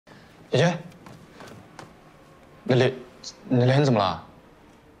姐姐，你的脸怎么了？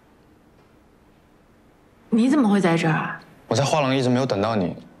你怎么会在这儿啊？我在画廊一直没有等到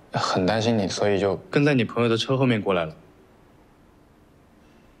你，很担心你，所以就跟在你朋友的车后面过来了。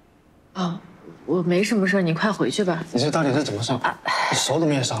哦，我没什么事，你快回去吧。你这到底是怎么伤？你手怎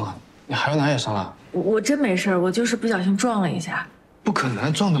么也伤了？你还有哪也伤了？我真没事，我就是不小心撞了一下。不可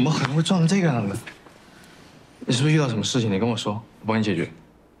能，撞怎么可能会撞成这个样子？你是不是遇到什么事情？你跟我说，我帮你解决。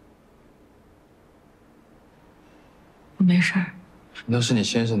我没事。那是你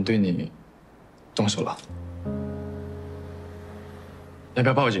先生对你动手了，要不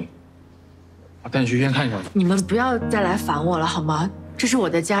要报警？我带你去医院看一看。你们不要再来烦我了好吗？这是我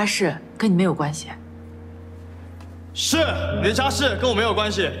的家事，跟你没有关系。是你的家事，跟我没有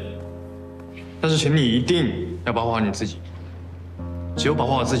关系。但是请你一定要保护好你自己，只有保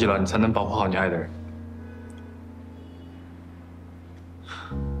护好自己了，你才能保护好你爱的人。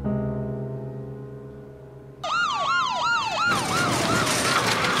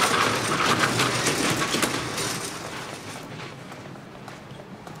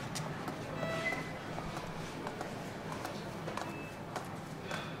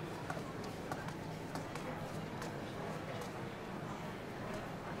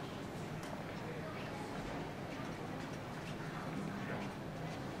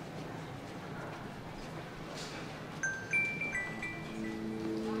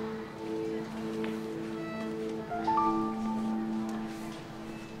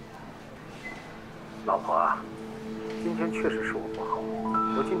老婆啊，今天确实是我不好。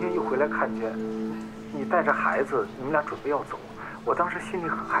我今天一回来看见你带着孩子，你们俩准备要走，我当时心里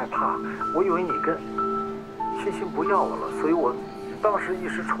很害怕，我以为你跟欣欣不要我了，所以我当时一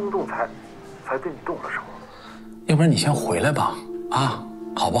时冲动才对你动了手。要不然你先回来吧，啊，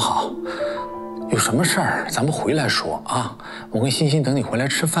好不好？有什么事儿咱们回来说啊。我跟欣欣等你回来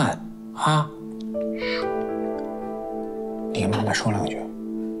吃饭啊。你跟妈妈说两句，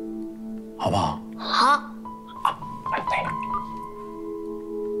好不好？好。哎，对了，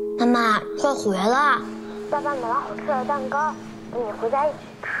妈妈，快回来！爸爸买了好吃的蛋糕，跟你回家一起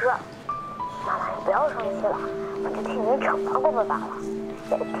吃。妈妈，你不要生气了，我就替你惩罚过爸爸了，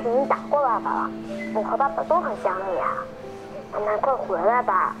也替你打过爸爸了。我和爸爸都很想你啊。妈妈，快回来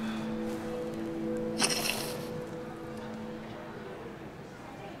吧。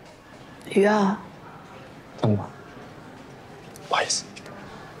鱼啊，怎么了？不好意思，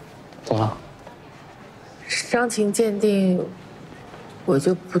怎么了？伤情鉴定我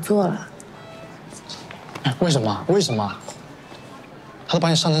就不做了。为什么？为什么？他都把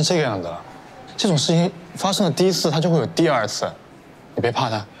你伤成这个样子了，这种事情发生了第一次，他就会有第二次。你别怕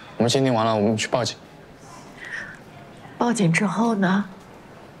他，我们鉴定完了，我们去报警。报警之后呢？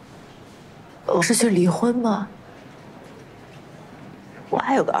我是去离婚吗？我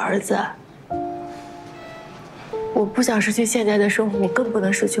还有个儿子，我不想失去现在的生活，我更不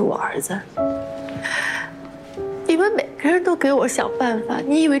能失去我儿子。你们每个人都给我想办法，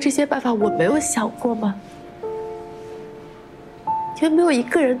你以为这些办法我没有想过吗？你们没有一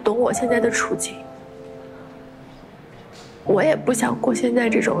个人懂我现在的处境，我也不想过现在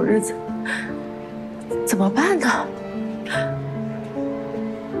这种日子，怎么办呢？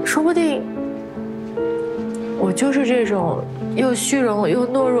说不定我就是这种又虚荣又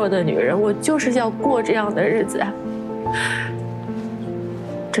懦弱的女人，我就是要过这样的日子啊。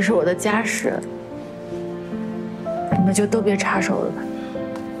这是我的家事，你们就都别插手了吧。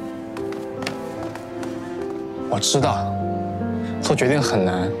我知道，做决定很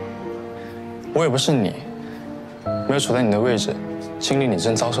难。我也不是你，没有处在你的位置，经历你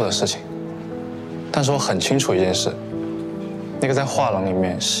正遭受的事情。但是我很清楚一件事，那个在画廊里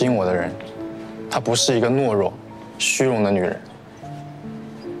面吸引我的人，她不是一个懦弱、虚荣的女人。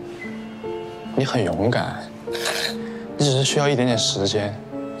你很勇敢，你只是需要一点点时间。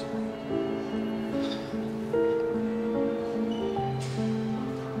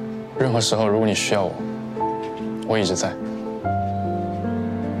任何时候，如果你需要我，我一直在。